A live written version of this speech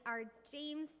our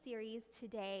James series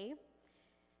today.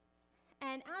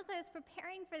 And as I was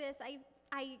preparing for this,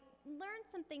 I learned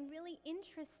something really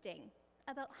interesting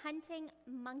about hunting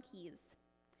monkeys.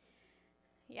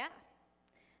 Yeah.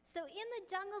 So in the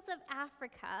jungles of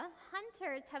Africa,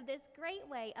 hunters have this great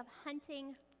way of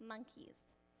hunting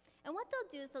monkeys. And what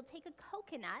they'll do is they'll take a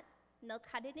coconut and they'll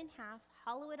cut it in half,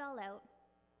 hollow it all out,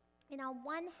 and on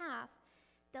one half,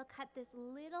 they'll cut this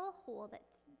little hole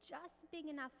that's just big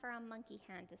enough for a monkey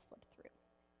hand to slip through.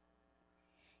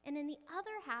 And in the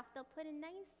other half, they'll put a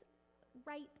nice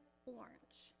ripe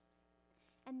orange.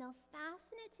 And they'll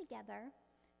fasten it together,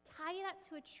 tie it up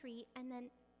to a tree, and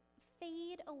then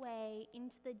fade away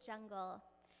into the jungle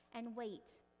and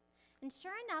wait. And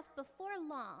sure enough, before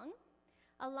long,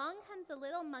 along comes a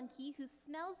little monkey who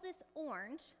smells this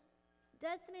orange,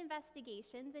 does some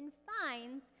investigations, and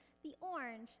finds the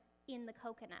orange in the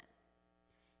coconut.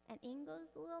 And in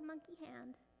goes the little monkey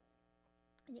hand,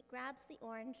 and it grabs the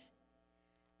orange,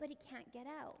 but it can't get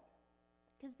out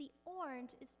because the orange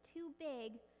is too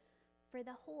big for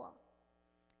the hole.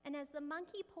 And as the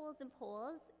monkey pulls and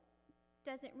pulls,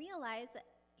 doesn't realize that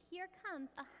here comes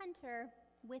a hunter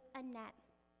with a net.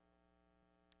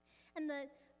 And the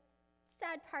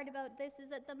sad part about this is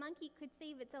that the monkey could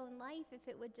save its own life if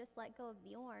it would just let go of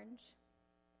the orange.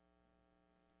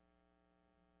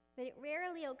 But it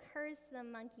rarely occurs to the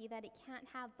monkey that it can't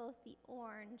have both the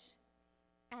orange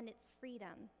and its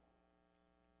freedom.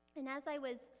 And as I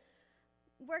was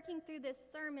working through this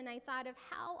sermon, I thought of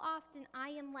how often I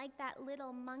am like that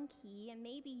little monkey, and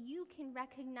maybe you can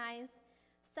recognize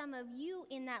some of you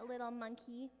in that little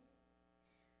monkey.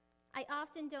 I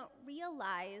often don't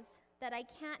realize that I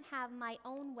can't have my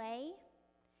own way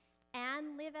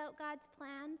and live out God's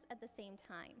plans at the same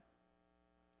time.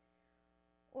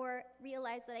 Or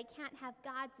realize that I can't have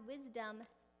God's wisdom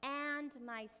and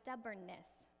my stubbornness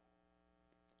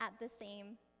at the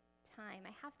same time.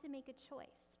 I have to make a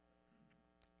choice.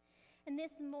 And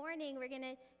this morning, we're going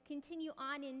to continue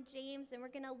on in James, and we're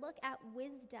going to look at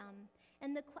wisdom.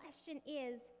 And the question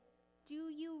is, do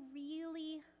you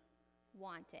really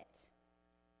want it?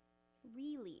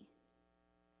 Really?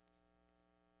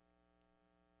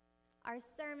 Our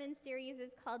sermon series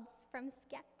is called From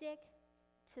Skeptic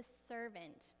to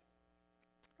Servant.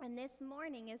 And this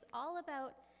morning is all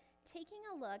about taking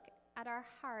a look at our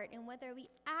heart and whether we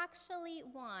actually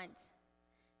want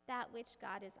that which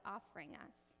God is offering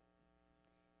us.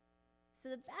 So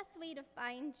the best way to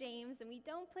find James, and we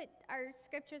don't put our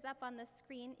scriptures up on the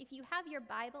screen, if you have your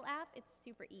Bible app, it's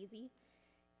super easy.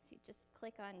 So you just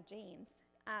click on James.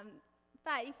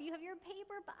 But if you have your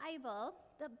paper Bible,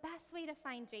 the best way to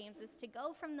find James is to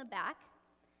go from the back,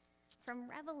 from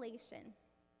Revelation.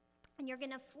 And you're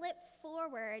going to flip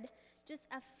forward just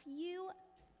a few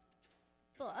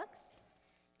books.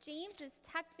 James is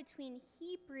tucked between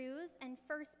Hebrews and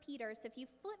 1 Peter. So if you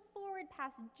flip forward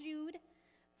past Jude,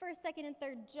 1st, 2nd, and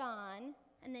 3rd John,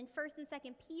 and then 1st and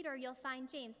 2nd Peter, you'll find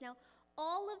James. Now,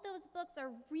 all of those books are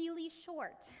really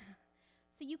short.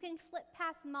 So you can flip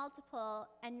past multiple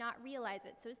and not realize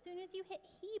it. So as soon as you hit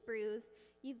Hebrews,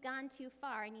 you've gone too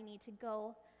far and you need to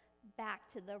go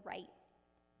back to the right.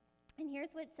 And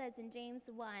here's what it says in James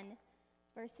 1,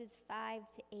 verses 5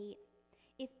 to 8.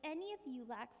 If any of you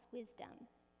lacks wisdom,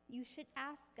 you should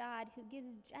ask God, who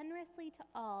gives generously to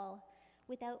all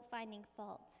without finding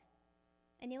fault,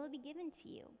 and it will be given to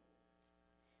you.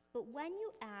 But when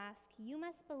you ask, you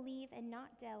must believe and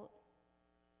not doubt,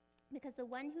 because the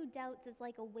one who doubts is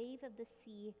like a wave of the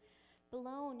sea,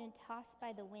 blown and tossed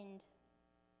by the wind.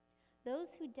 Those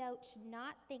who doubt should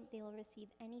not think they will receive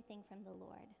anything from the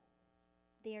Lord.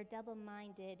 They are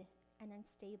double-minded and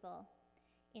unstable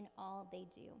in all they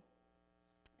do.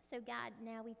 So God,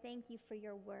 now we thank you for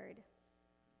your word.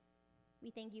 We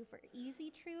thank you for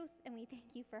easy truth, and we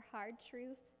thank you for hard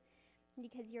truth,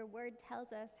 because your word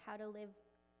tells us how to live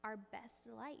our best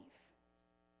life.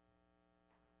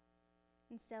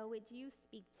 And so would you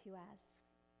speak to us?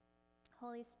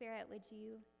 Holy Spirit, would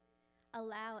you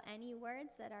allow any words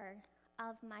that are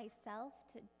of myself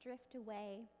to drift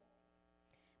away?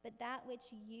 But that which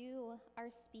you are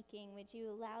speaking, would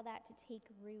you allow that to take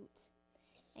root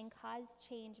and cause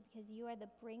change, because you are the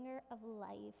bringer of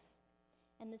life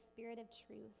and the spirit of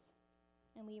truth,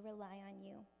 and we rely on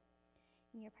you.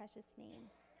 In your precious name,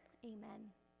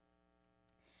 amen.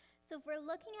 So if we're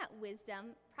looking at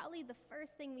wisdom, probably the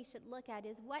first thing we should look at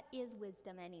is, what is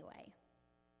wisdom anyway?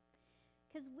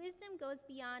 Because wisdom goes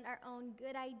beyond our own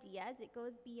good ideas. It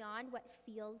goes beyond what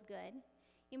feels good.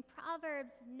 In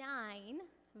Proverbs 9,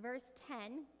 verse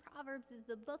 10, Proverbs is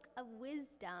the book of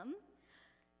wisdom.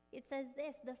 It says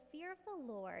this: the fear of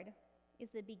the Lord is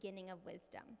the beginning of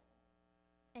wisdom.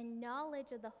 and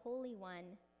knowledge of the Holy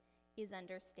One is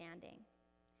understanding.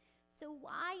 So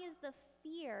why is the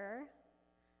fear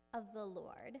of the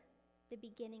Lord the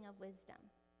beginning of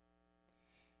wisdom?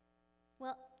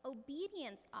 Well,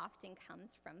 obedience often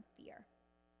comes from fear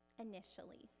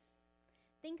initially.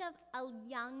 Think of a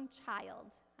young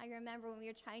child. I remember when we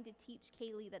were trying to teach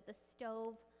Kaylee that the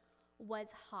stove was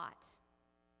hot.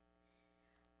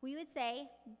 We would say,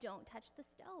 "Don't touch the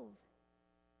stove.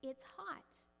 It's hot."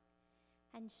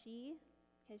 And she,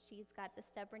 because she's got the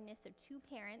stubbornness of two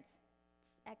parents,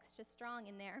 it's extra strong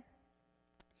in there,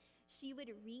 she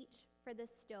would reach for the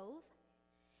stove,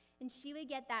 and she would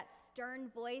get that stern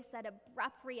voice, that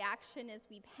abrupt reaction as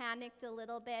we panicked a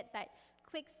little bit, that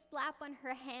quick slap on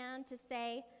her hand to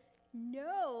say,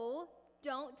 "No,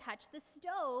 don't touch the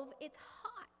stove, it's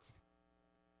hot."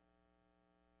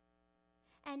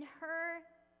 And her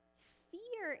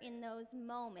fear in those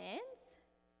moments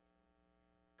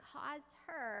caused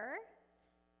her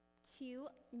to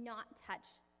not touch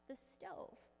the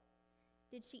stove.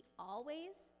 Did she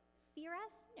always fear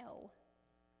us? No.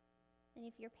 And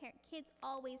if your kids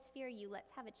always fear you,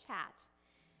 let's have a chat.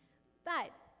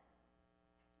 But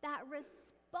that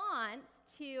response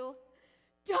to,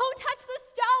 "Don't touch the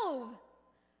stove,"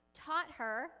 taught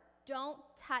her, don't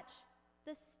touch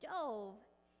the stove.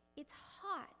 It's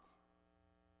hot.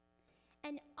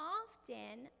 And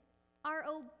often, our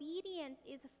obedience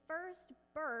is first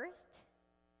birthed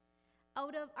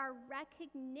out of our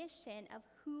recognition of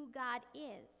who God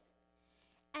is.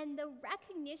 And the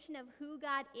recognition of who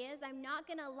God is, I'm not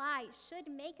going to lie, should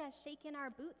make us shake in our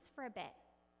boots for a bit.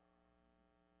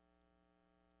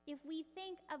 If we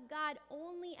think of God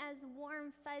only as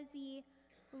warm, fuzzy,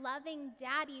 loving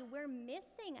daddy, we're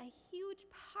missing a huge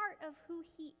part of who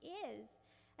he is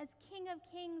as King of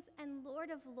Kings and Lord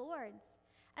of Lords,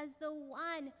 as the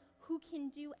one who can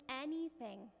do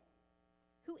anything,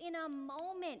 who in a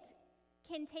moment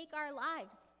can take our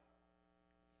lives.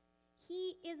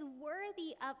 He is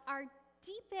worthy of our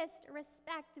deepest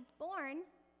respect, born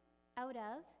out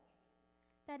of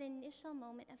that initial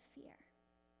moment of fear.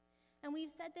 And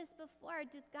we've said this before,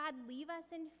 does God leave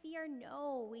us in fear?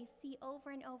 No. We see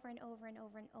over and over and over and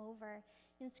over and over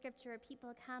in Scripture where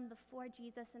people come before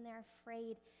Jesus and they're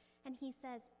afraid. And he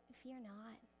says, "Fear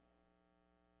not.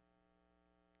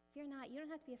 Fear not. You don't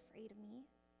have to be afraid of me."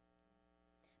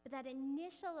 But that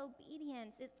initial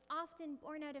obedience is often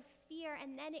born out of fear,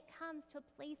 and then it comes to a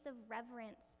place of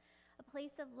reverence, a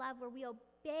place of love where we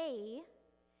obey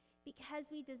because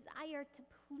we desire to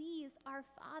please our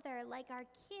Father, like our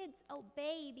kids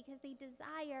obey because they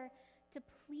desire to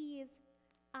please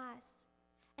us.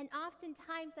 And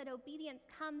oftentimes that obedience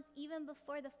comes even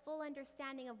before the full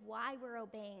understanding of why we're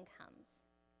obeying comes.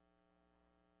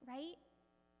 Right?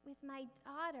 With my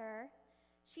daughter,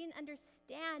 she didn't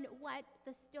understand what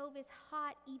the stove is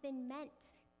hot even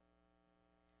meant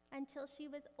until she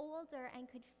was older and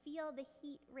could feel the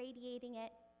heat radiating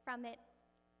from it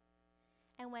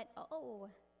and went, "Oh."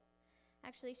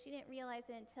 Actually, she didn't realize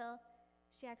it until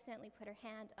she accidentally put her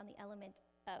hand on the element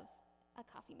of a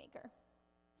coffee maker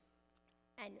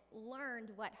and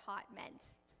learned what hot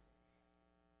meant.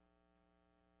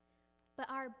 But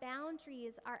our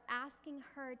boundaries, our asking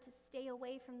her to stay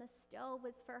away from the stove,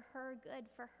 was for her good,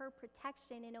 for her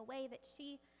protection, in a way that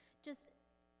she just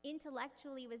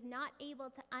intellectually was not able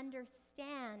to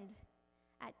understand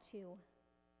at 2.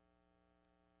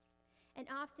 And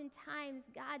oftentimes,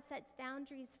 God sets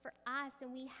boundaries for us,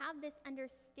 and we have this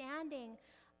understanding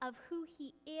of who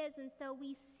he is, and so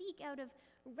we seek out of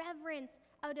reverence,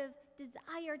 out of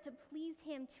desire to please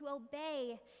him, to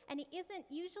obey. And it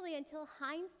isn't usually until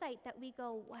hindsight that we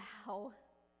go, "Wow,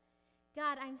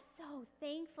 God, I'm so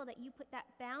thankful that you put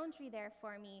that boundary there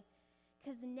for me,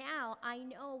 because now I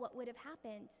know what would have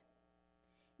happened.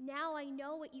 Now I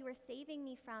know what you were saving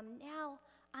me from. Now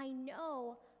I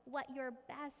know what your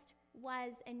best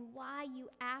was and why you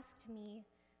asked me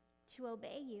to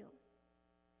obey you."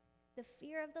 The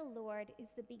fear of the Lord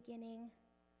is the beginning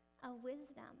of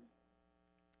wisdom.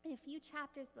 In a few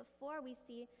chapters before, we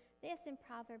see this in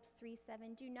Proverbs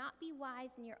 3:7. "Do not be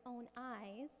wise in your own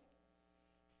eyes.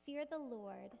 Fear the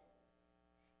Lord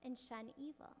and shun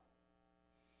evil."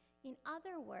 In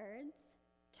other words,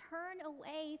 turn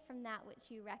away from that which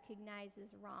you recognize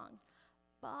is wrong.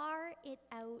 Bar it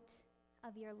out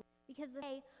of your life. Because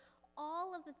they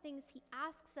all of the things he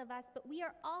asks of us, but we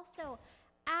are also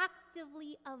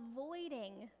actively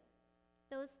avoiding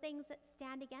those things that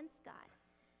stand against God.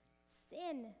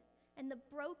 Sin and the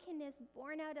brokenness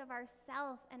born out of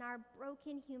ourself and our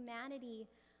broken humanity,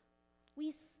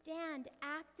 we stand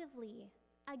actively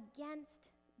against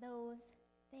those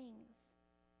things.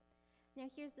 Now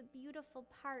here's the beautiful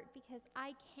part, because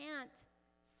I can't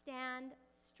stand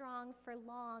strong for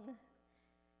long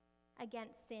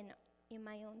against sin in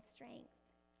my own strength.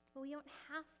 But we don't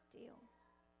have to.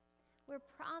 We're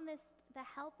promised the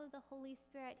help of the Holy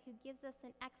Spirit, who gives us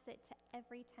an exit to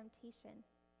every temptation.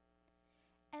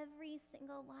 Every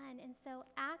single one. And so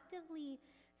actively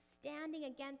standing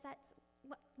against that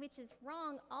which is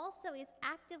wrong also is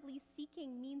actively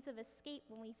seeking means of escape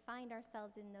when we find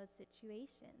ourselves in those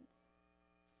situations.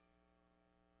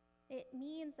 It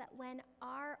means that when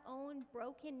our own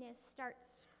brokenness starts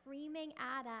screaming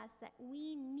at us that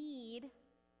we need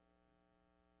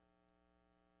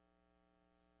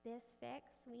this fix,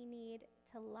 we need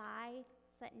to lie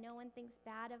so that no one thinks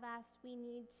bad of us,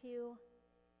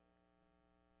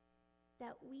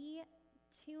 that we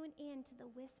tune in to the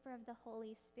whisper of the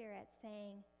Holy Spirit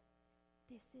saying,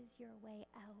 this is your way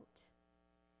out.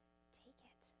 Take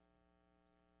it.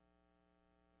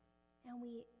 And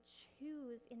we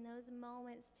choose in those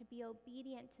moments to be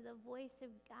obedient to the voice of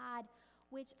God,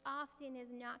 which often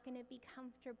is not going to be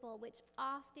comfortable, which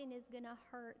often is going to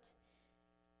hurt,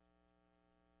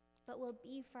 but will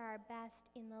be for our best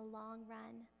in the long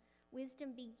run.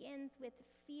 Wisdom begins with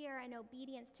fear and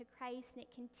obedience to Christ, and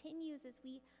it continues as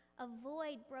we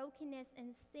avoid brokenness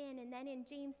and sin. And then in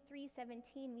James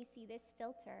 3:17, we see this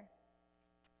filter.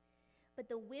 But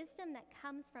the wisdom that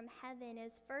comes from heaven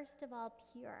is first of all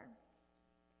pure,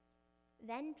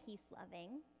 then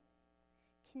peace-loving,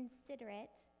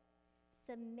 considerate,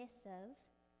 submissive,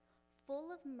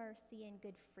 full of mercy and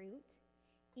good fruit,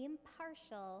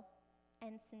 impartial,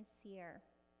 and sincere.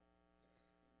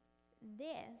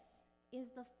 This is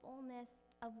the fullness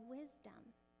of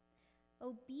wisdom.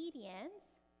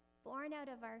 Obedience, born out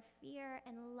of our fear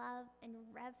and love and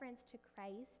reverence to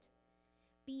Christ,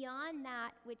 beyond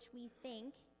that which we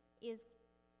think is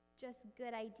just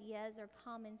good ideas or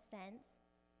common sense.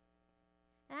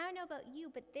 And I don't know about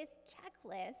you, but this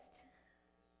checklist,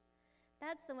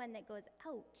 that's the one that goes,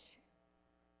 ouch.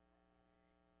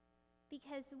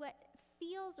 Because what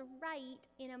feels right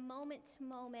in a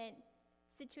moment-to-moment,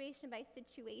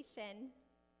 situation-by-situation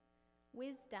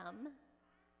wisdom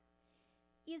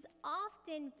is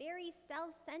often very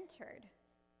self-centered,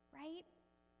 right?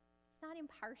 It's not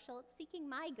impartial. It's seeking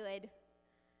my good.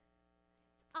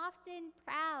 It's often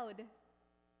proud.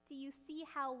 Do you see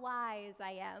how wise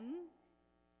I am?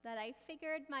 That I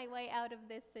figured my way out of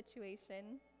this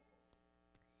situation.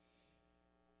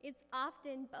 It's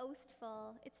often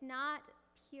boastful. It's not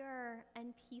pure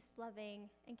and peace-loving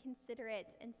and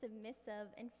considerate and submissive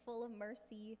and full of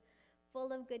mercy,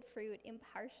 full of good fruit,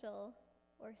 impartial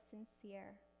or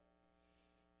sincere.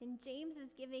 And James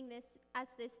is giving us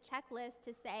this checklist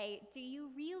to say, do you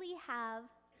really have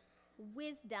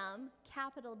wisdom,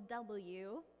 capital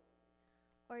W,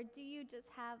 or do you just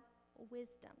have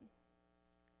wisdom?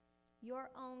 Your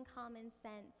own common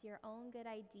sense, your own good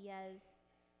ideas,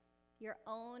 your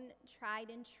own tried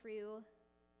and true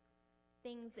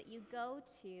things that you go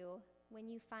to when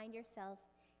you find yourself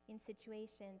in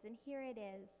situations. And here it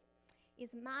is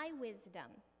my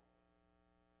wisdom,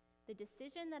 the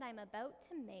decision that I'm about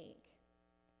to make,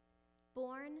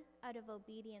 born out of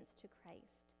obedience to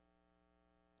Christ?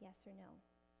 Yes or no?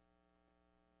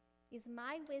 Is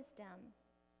my wisdom,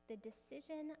 the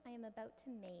decision I am about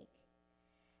to make,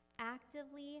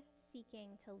 actively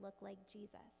seeking to look like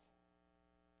Jesus?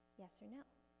 Yes or no?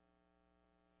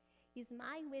 Is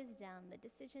my wisdom, the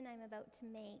decision I'm about to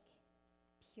make,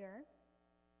 pure?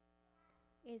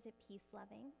 Is it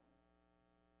peace-loving?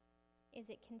 Is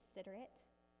it considerate?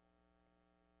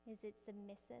 Is it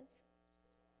submissive?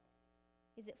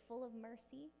 Is it full of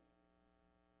mercy?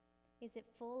 Is it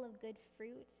full of good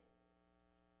fruit?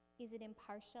 Is it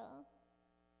impartial?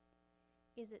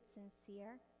 Is it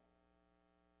sincere?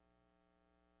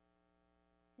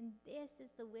 And this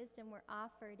is the wisdom we're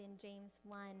offered in James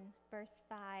 1, verse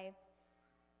 5.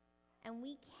 And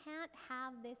we can't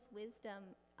have this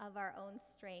wisdom of our own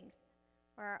strength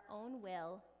or our own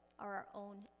will or our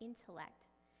own intellect.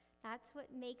 That's what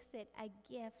makes it a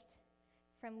gift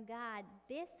from God.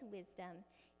 This wisdom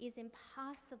is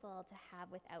impossible to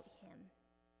have without Him.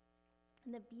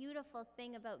 And the beautiful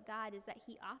thing about God is that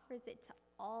He offers it to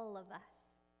all of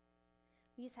us.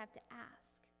 We just have to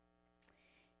ask.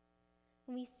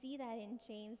 And we see that in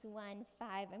James 1:5.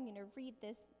 I'm going to read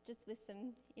this just with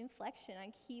some inflection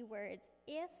on key words.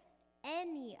 If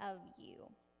any of you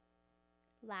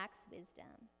lacks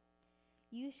wisdom,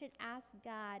 you should ask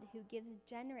God, who gives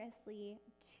generously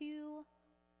to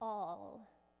all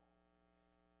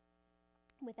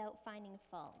without finding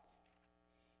fault,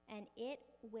 and it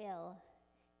will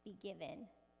be given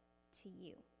to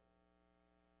you.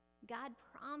 God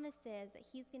promises that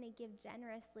he's going to give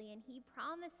generously, and he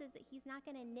promises that he's not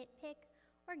going to nitpick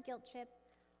or guilt trip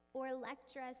or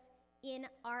lecture us in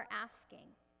our asking.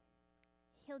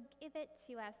 He'll give it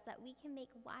to us that we can make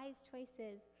wise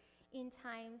choices in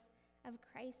times of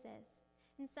crisis.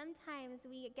 And sometimes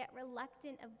we get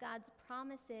reluctant of God's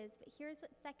promises, but here's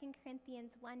what 2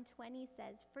 Corinthians 1:20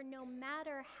 says, "For no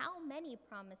matter how many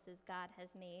promises God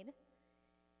has made,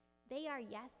 they are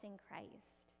yes in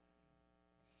Christ.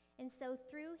 And so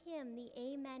through him, the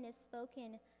amen is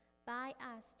spoken by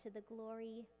us to the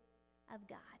glory of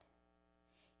God."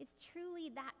 It's truly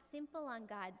that simple on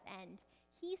God's end.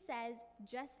 He says,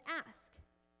 just ask.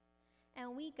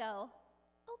 And we go,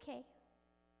 okay.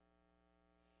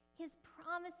 His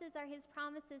promises are his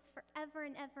promises forever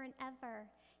and ever and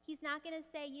ever. He's not going to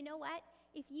say, you know what?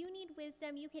 If you need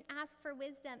wisdom, you can ask for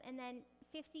wisdom, and then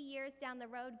 50 years down the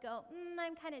road go,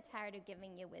 I'm kind of tired of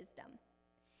giving you wisdom.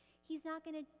 He's not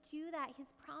going to do that.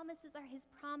 His promises are his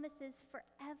promises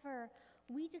forever.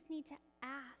 We just need to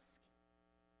ask.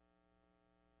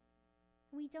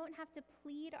 We don't have to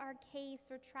plead our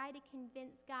case or try to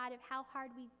convince God of how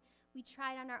hard we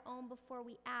tried on our own before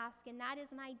we ask, and that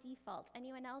is my default.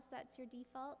 Anyone else, that's your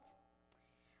default?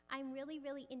 I'm really,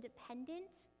 really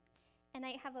independent, and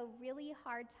I have a really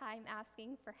hard time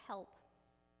asking for help.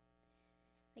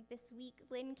 Like this week,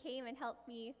 Lynn came and helped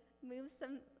me move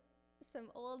some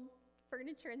old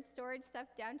furniture and storage stuff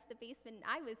down to the basement, and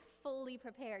I was fully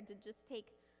prepared to just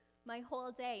take my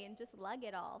whole day and just lug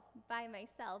it all by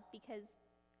myself because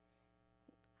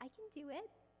I can do it.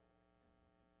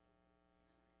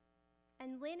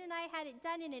 And Lynn and I had it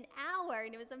done in an hour,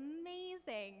 and it was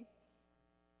amazing.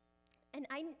 And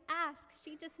I didn't ask.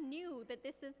 She just knew that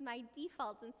this is my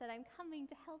default and said, I'm coming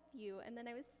to help you. And then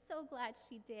I was so glad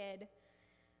she did.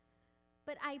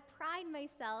 But I pride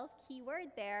myself,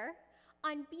 keyword there,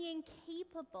 on being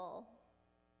capable.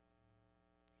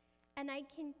 And I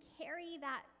can carry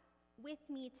that with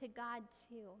me to God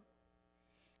too.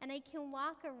 And I can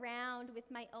walk around with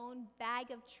my own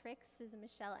bag of tricks, as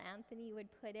Michelle Anthony would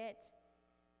put it.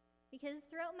 Because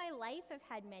throughout my life, I've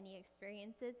had many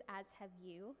experiences, as have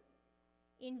you.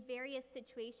 In various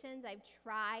situations, I've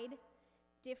tried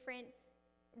different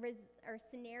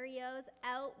scenarios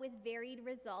out with varied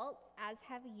results, as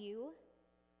have you.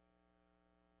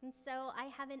 And so I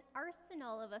have an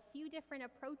arsenal of a few different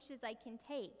approaches I can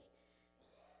take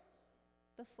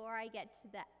before I get to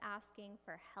the asking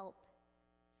for help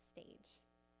stage.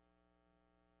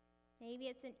 Maybe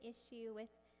it's an issue with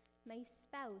my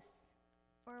spouse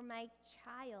or my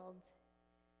child,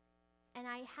 and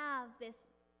I have this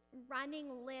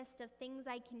running list of things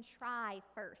I can try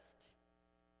first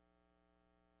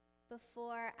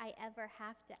before I ever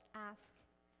have to ask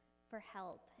for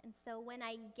help. And so when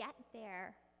I get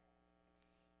there,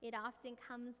 it often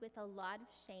comes with a lot of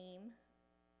shame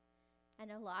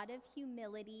and a lot of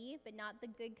humility, but not the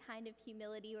good kind of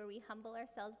humility where we humble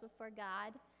ourselves before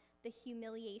God, the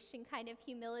humiliation kind of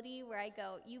humility where I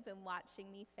go, you've been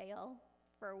watching me fail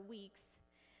for weeks.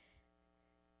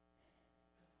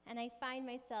 And I find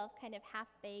myself kind of half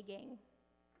begging,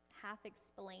 half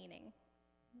explaining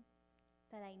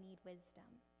that I need wisdom.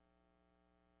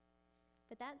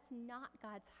 But that's not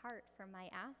God's heart for my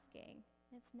asking.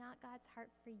 It's not God's heart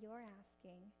for your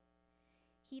asking.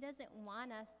 He doesn't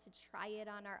want us to try it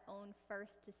on our own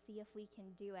first to see if we can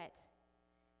do it,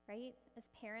 right? As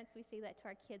parents, we say that to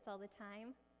our kids all the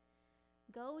time.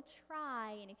 Go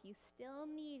try, and if you still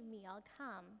need me, I'll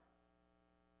come.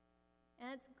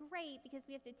 And it's great because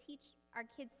we have to teach our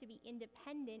kids to be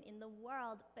independent in the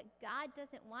world, but God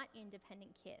doesn't want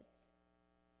independent kids.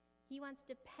 He wants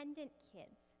dependent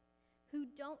kids who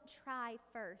don't try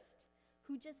first,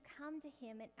 who just come to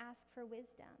him and ask for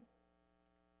wisdom.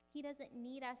 He doesn't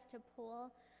need us to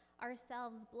pull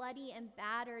ourselves bloody and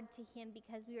battered to him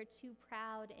because we are too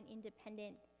proud and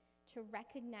independent to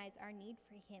recognize our need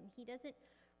for him. He doesn't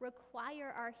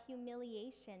require our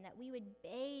humiliation, that we would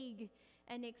beg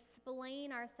and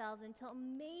explain ourselves until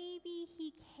maybe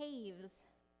he caves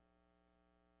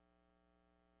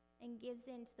and gives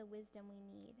in to the wisdom we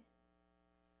need.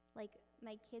 Like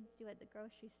my kids do at the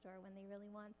grocery store when they really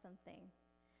want something.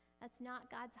 That's not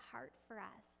God's heart for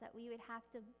us, that we would have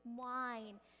to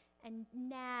whine and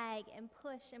nag and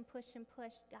push and push and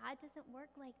push. God doesn't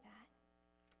work like that.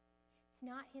 It's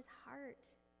not his heart.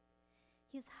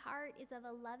 His heart is of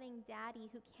a loving daddy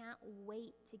who can't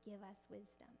wait to give us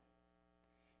wisdom.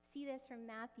 See this from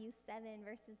Matthew 7,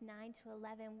 verses 9 to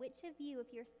 11. Which of you,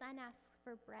 if your son asks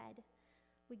for bread,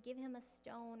 would give him a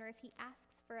stone, or if he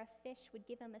asks for a fish, would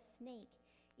give him a snake?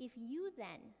 If you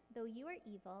then, though you are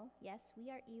evil, yes,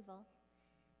 we are evil,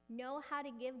 know how to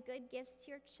give good gifts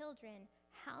to your children,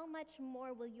 how much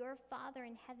more will your Father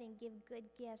in heaven give good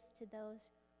gifts to those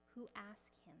who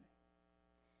ask him?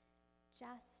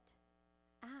 Just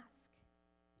ask.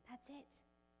 That's it.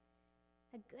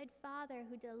 A good father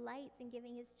who delights in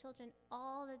giving his children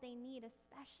all that they need,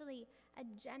 especially a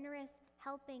generous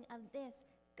helping of this,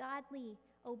 godly,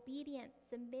 obedient,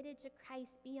 submitted to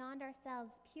Christ, beyond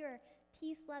ourselves, pure,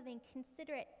 peace-loving,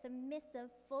 considerate, submissive,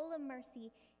 full of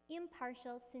mercy,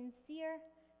 impartial, sincere,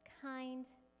 kind,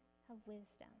 of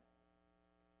wisdom.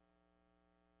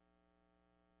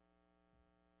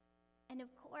 And of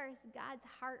course, God's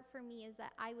heart for me is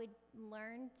that I would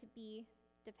learn to be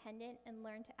dependent and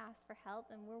learn to ask for help,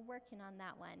 and we're working on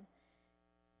that one.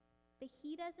 But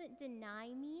he doesn't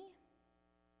deny me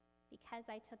because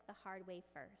I took the hard way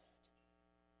first.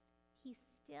 He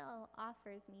still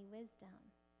offers me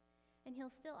wisdom. And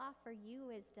he'll still offer you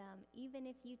wisdom, even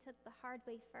if you took the hard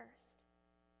way first.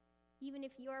 Even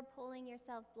if you're pulling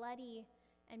yourself bloody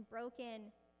and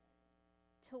broken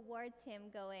towards him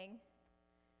going,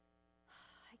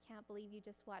 I can't believe you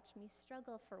just watched me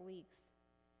struggle for weeks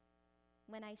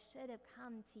when I should have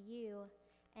come to you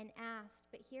and asked.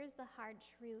 But here's the hard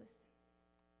truth.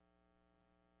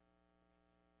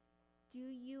 Do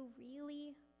you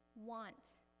really want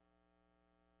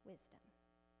wisdom?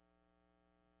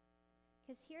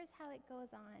 Because here's how it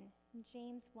goes on in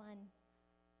James 1,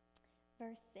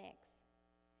 verse 6.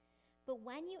 But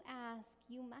when you ask,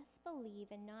 you must believe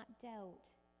and not doubt,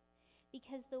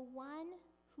 because the one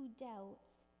who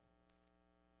doubts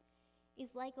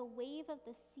is like a wave of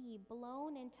the sea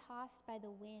blown and tossed by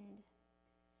the wind.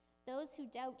 Those who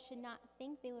doubt should not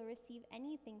think they will receive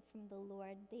anything from the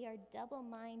Lord. They are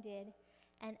double-minded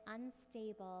and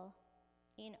unstable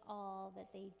in all that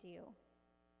they do.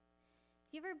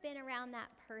 Have you ever been around that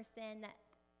person that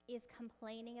is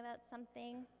complaining about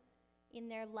something in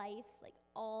their life, like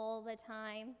all the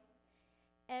time?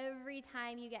 Every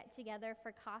time you get together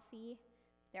for coffee,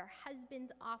 their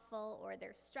husband's awful or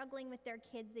they're struggling with their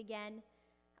kids again.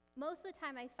 Most of the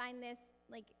time I find this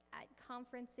like at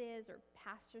conferences or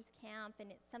pastor's camp,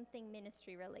 and it's something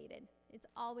ministry related. It's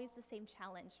always the same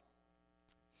challenge.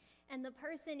 And the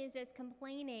person is just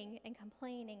complaining and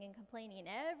complaining and complaining. And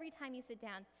every time you sit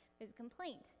down, there's a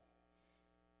complaint.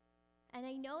 And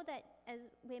I know that as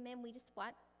women, we just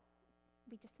want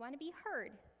to be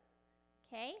heard.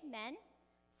 Okay, men?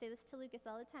 I say this to Lucas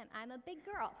all the time. I'm a big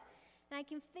girl, and I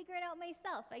can figure it out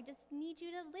myself. I just need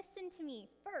you to listen to me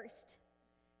first.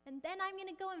 And then I'm going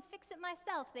to go and fix it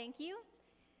myself, thank you.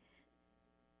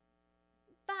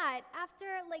 But after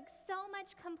like so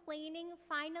much complaining,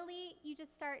 finally you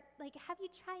just start like, have you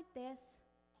tried this?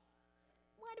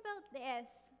 What about this?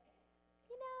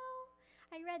 You know,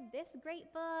 I read this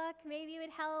great book, maybe it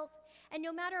would help. And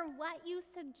no matter what you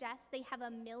suggest, they have a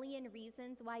million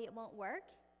reasons why it won't work.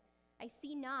 I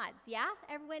see nods, yeah?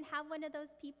 Everyone have one of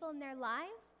those people in their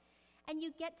lives? And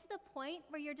you get to the point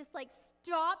where you're just like,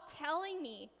 stop telling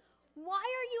me. Why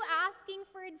are you asking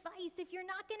for advice if you're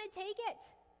not going to take it?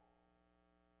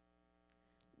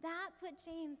 That's what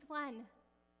James 1,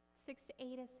 6 to 8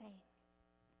 is saying.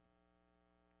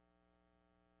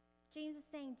 James is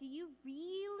saying, do you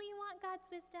really want God's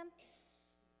wisdom?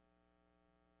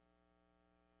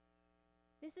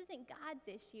 This isn't God's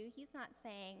issue. He's not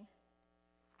saying,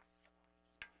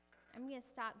 I'm going to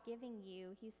stop giving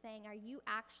you. He's saying, are you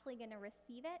actually going to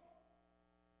receive it?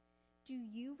 Do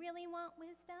you really want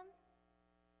wisdom?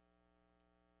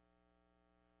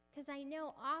 Because I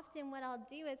know often what I'll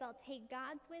do is I'll take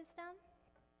God's wisdom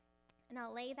and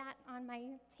I'll lay that on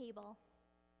my table.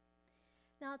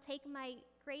 And I'll take my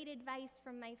great advice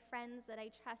from my friends that I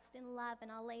trust and love,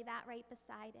 and I'll lay that right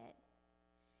beside it.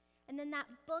 And then that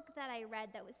book that I read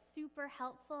that was super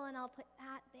helpful, and I'll put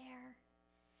that there.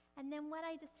 And then what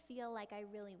I just feel like I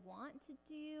really want to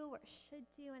do or should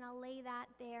do, and I'll lay that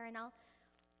there, and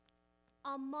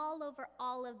I'll mull over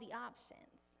all of the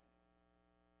options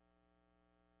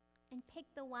and pick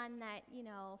the one that,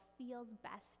 feels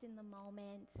best in the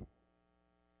moment.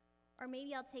 Or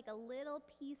maybe I'll take a little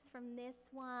piece from this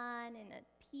one and a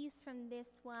piece from this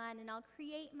one, and I'll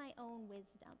create my own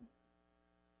wisdom.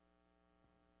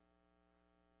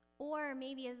 Or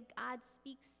maybe as God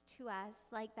speaks to us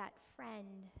like that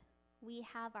friend, we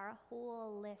have our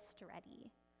whole list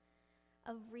ready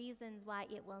of reasons why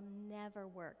it will never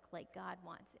work like God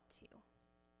wants it to.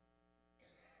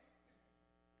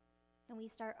 And we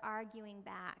start arguing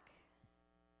back.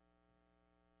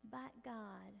 But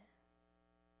God,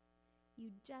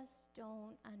 you just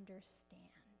don't understand.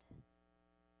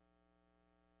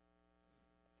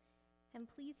 And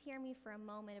please hear me for a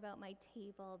moment about my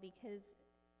table, because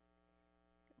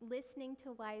listening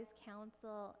to wise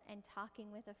counsel and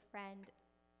talking with a friend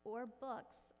or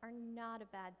books are not a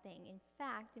bad thing. In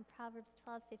fact, in Proverbs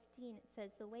 12:15, it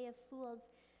says, "The way of fools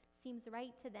seems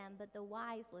right to them, but the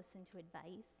wise listen to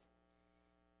advice."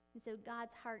 And so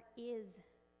God's heart is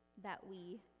that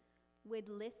we would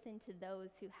listen to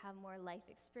those who have more life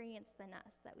experience than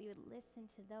us, that we would listen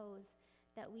to those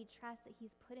that we trust that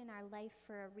he's put in our life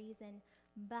for a reason.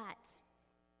 But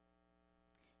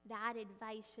that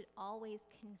advice should always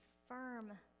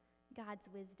confirm God's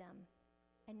wisdom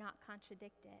and not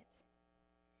contradict it.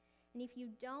 And if you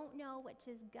don't know which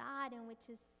is God and which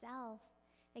is self,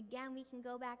 again, we can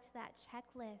go back to that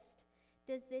checklist.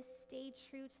 Does this stay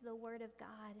true to the Word of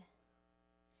God?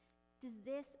 Does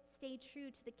this stay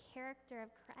true to the character of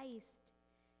Christ?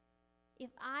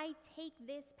 If I take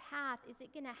this path, is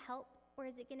it going to help or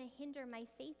is it going to hinder my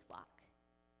faith walk?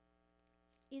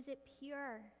 Is it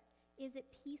pure? Is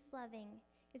it peace-loving?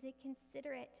 Is it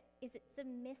considerate? Is it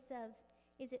submissive?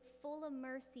 Is it full of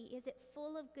mercy? Is it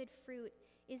full of good fruit?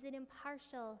 Is it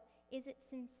impartial? Is it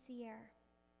sincere?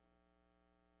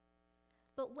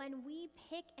 But when we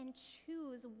pick and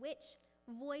choose which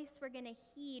voice we're going to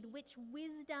heed, which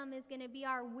wisdom is going to be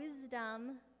our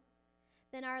wisdom,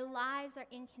 then our lives are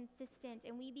inconsistent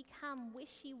and we become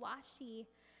wishy-washy.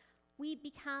 We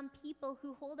become people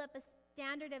who hold up a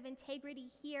standard of integrity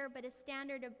here, but a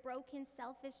standard of broken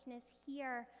selfishness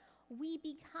here. We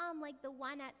become like the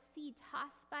one at sea,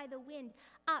 tossed by the wind,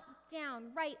 up,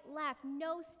 down, right, left,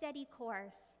 no steady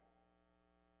course.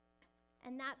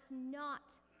 And that's not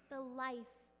the life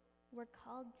we're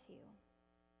called to.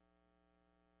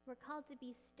 We're called to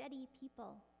be steady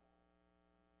people,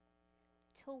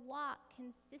 to walk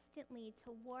consistently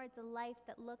towards a life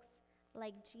that looks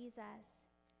like Jesus.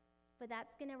 But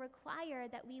that's going to require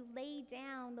that we lay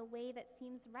down the way that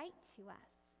seems right to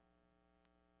us.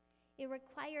 It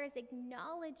requires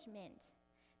acknowledgement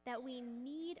that we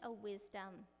need a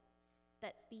wisdom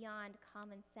that's beyond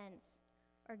common sense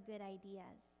or good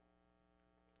ideas.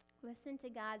 Listen to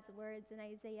God's words in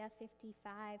Isaiah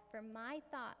 55. "For my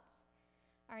thoughts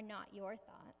are not your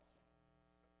thoughts,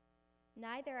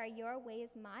 neither are your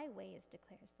ways my ways,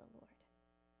 declares the Lord.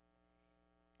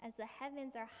 As the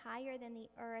heavens are higher than the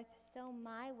earth, so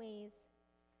my ways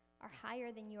are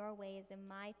higher than your ways, and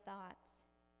my thoughts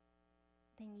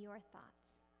than your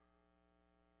thoughts."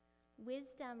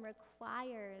 Wisdom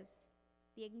requires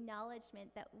the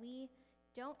acknowledgement that we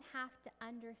don't have to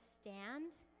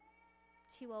understand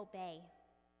to obey.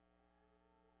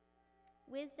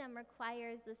 Wisdom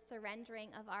requires the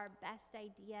surrendering of our best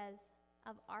ideas,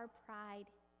 of our pride,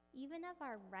 even of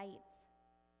our rights.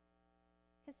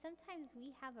 Because sometimes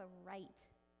we have a right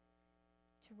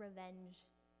to revenge.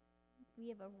 We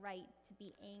have a right to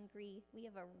be angry. We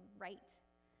have a right.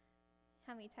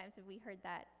 How many times have we heard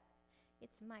that?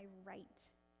 It's my right.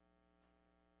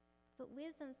 But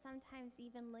wisdom sometimes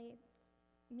even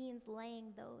means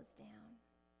laying those down.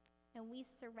 And we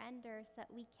surrender so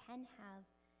that we can have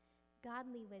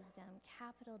godly wisdom,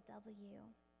 capital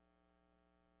W.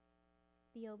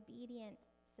 The obedient,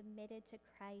 submitted to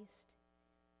Christ,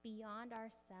 beyond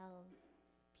ourselves,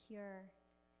 pure,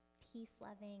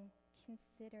 peace-loving,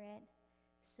 considerate,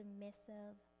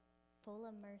 submissive, full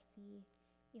of mercy,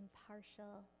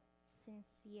 impartial,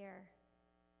 sincere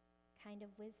kind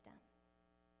of wisdom.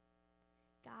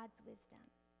 God's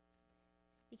wisdom.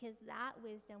 Because that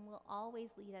wisdom will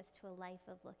always lead us to a life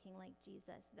of looking like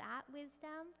Jesus. That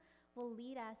wisdom will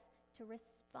lead us to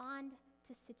respond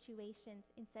to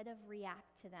situations instead of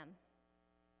react to them.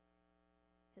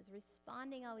 Because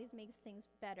responding always makes things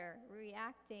better.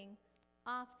 Reacting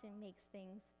often makes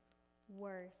things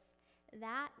worse.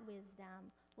 That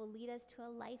wisdom will lead us to a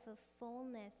life of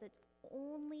fullness that's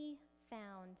only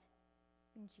found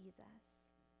in Jesus.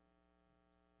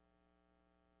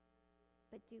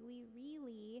 But do we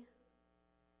really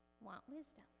want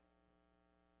wisdom?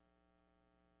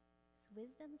 Because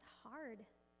wisdom's hard.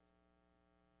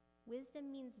 Wisdom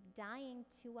means dying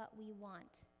to what we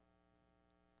want.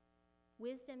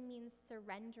 Wisdom means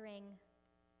surrendering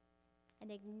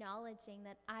and acknowledging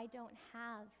that I don't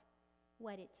have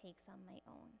what it takes on my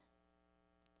own.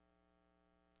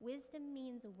 Wisdom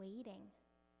means waiting.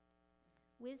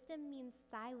 Wisdom means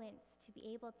silence, to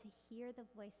be able to hear the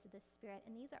voice of the Spirit.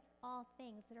 And these are all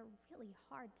things that are really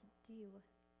hard to do.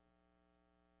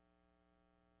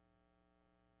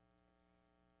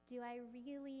 Do I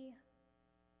really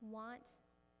want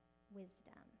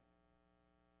wisdom?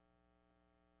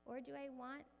 Or do I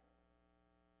want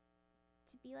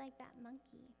to be like that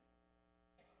monkey,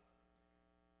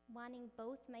 wanting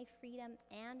both my freedom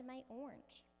and my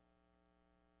orange?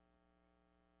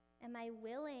 Am I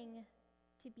willing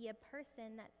to be a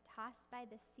person that's tossed by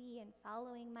the sea and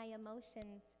following my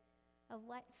emotions of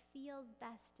what feels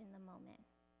best in the moment?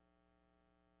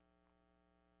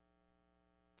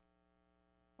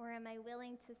 Or am I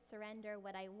willing to surrender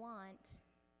what I want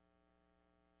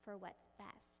for what's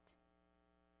best?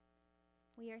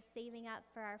 We are saving up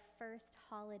for our first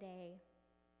holiday,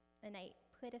 and I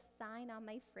put a sign on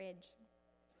my fridge.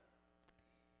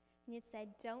 And it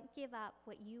said, "Don't give up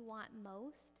what you want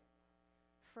most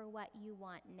for what you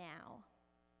want now."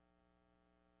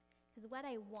 Because what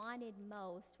I wanted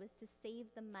most was to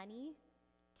save the money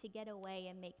to get away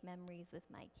and make memories with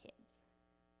my kids.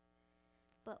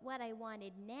 But what I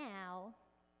wanted now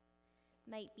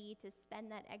might be to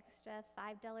spend that extra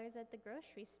 $5 at the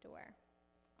grocery store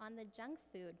on the junk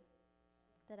food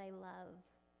that I love.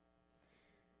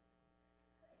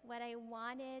 What I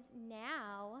wanted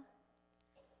now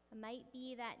might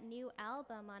be that new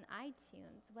album on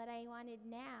iTunes. What I wanted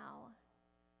now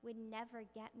would never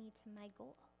get me to my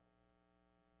goal.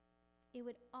 It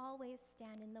would always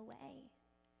stand in the way.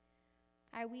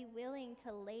 Are we willing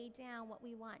to lay down what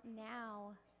we want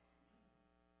now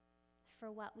for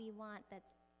what we want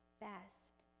that's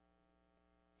best?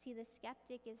 See, the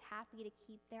skeptic is happy to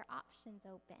keep their options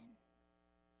open.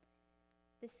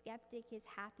 The skeptic is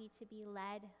happy to be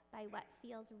led by what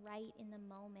feels right in the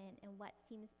moment and what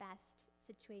seems best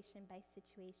situation by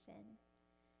situation.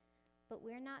 But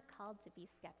we're not called to be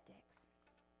skeptics.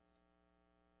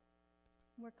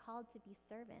 We're called to be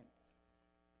servants.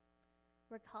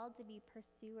 We're called to be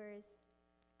pursuers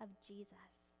of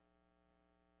Jesus,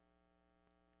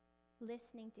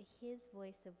 listening to his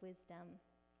voice of wisdom.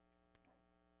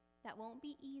 That won't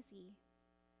be easy,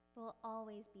 but will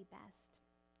always be best.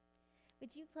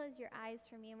 Would you close your eyes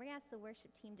for me? And we're going to ask the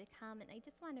worship team to come. And I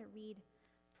just want to read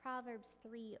Proverbs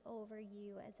 3 over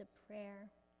you as a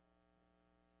prayer.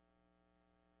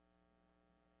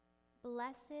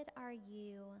 Blessed are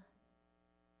you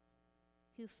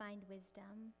who find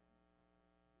wisdom.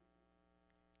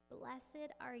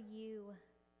 Blessed are you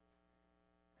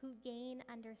who gain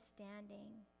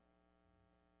understanding.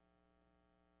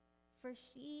 For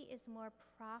she is more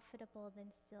profitable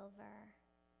than silver,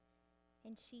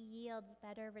 and she yields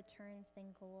better returns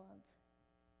than gold.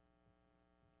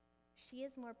 She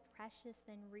is more precious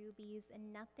than rubies,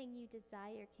 and nothing you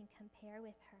desire can compare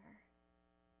with her.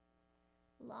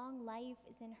 Long life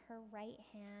is in her right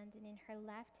hand, and in her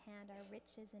left hand are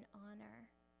riches and honor.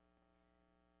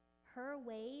 Her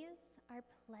ways are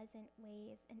pleasant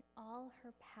ways, and all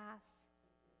her paths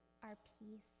are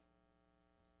peace.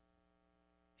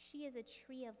 She is a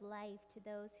tree of life to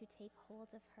those who take hold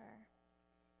of her,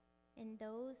 and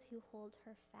those who hold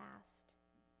her fast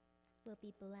will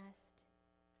be blessed.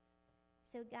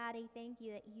 So God, I thank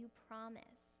you that you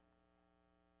promise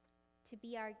to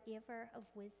be our giver of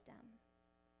wisdom.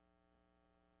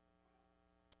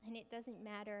 And it doesn't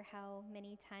matter how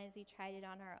many times we tried it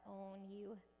on our own,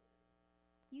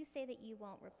 you say that you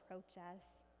won't reproach us.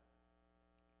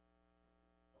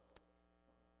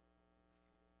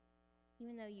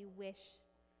 Even though you wish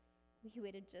we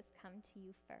would have just come to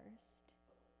you first.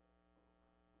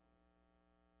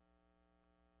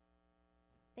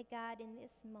 But God, in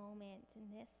this moment, in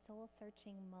this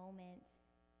soul-searching moment,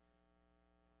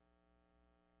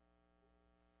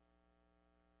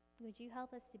 would you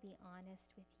help us to be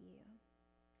honest with you?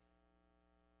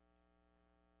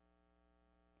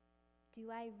 Do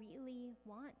I really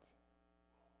want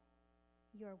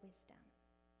your wisdom?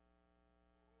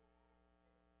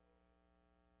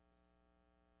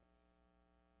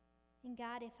 And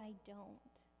God, if I don't,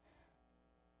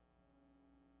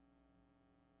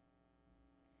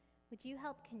 would you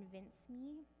help convince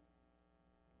me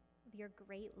of your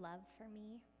great love for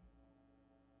me?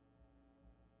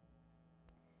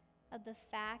 Of the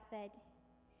fact that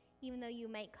even though you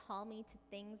might call me to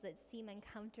things that seem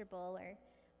uncomfortable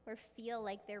or feel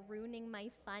like they're ruining my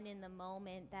fun in the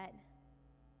moment, that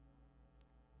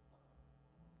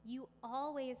you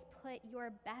always put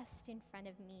your best in front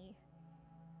of me.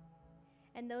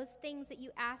 And those things that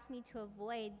you ask me to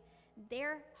avoid,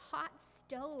 they're hot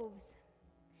stoves.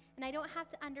 And I don't have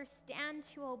to understand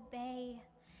to obey.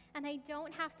 And I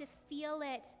don't have to feel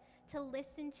it to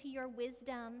listen to your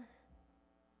wisdom.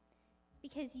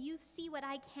 Because you see what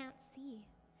I can't see.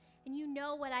 And you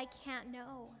know what I can't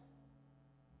know.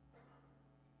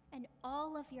 And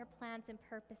all of your plans and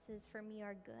purposes for me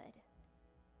are good.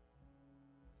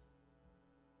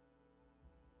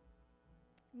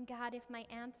 And God, if my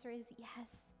answer is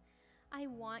yes, I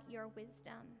want your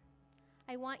wisdom.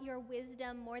 I want your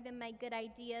wisdom more than my good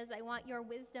ideas. I want your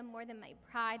wisdom more than my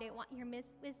pride. I want your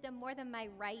wisdom more than my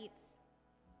rights.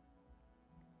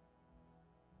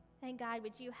 And God,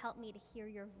 would you help me to hear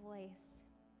your voice?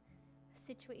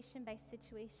 Situation by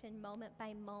situation, moment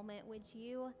by moment, would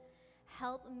you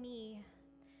help me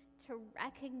to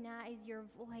recognize your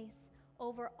voice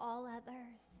over all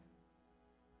others?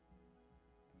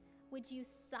 Would you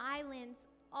silence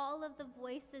all of the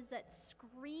voices that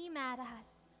scream at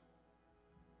us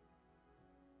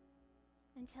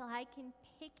until I can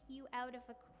pick you out of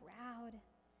a crowd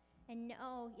and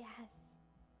know, yes,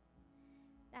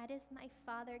 that is my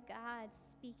Father God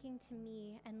speaking to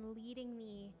me and leading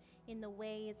me in the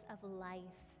ways of life.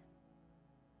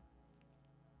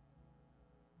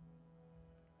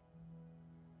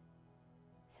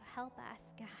 So help us,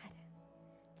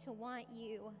 God, to want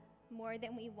you more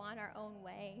than we want our own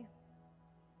way,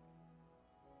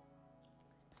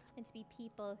 and to be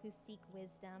people who seek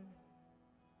wisdom.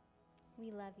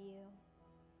 We love you.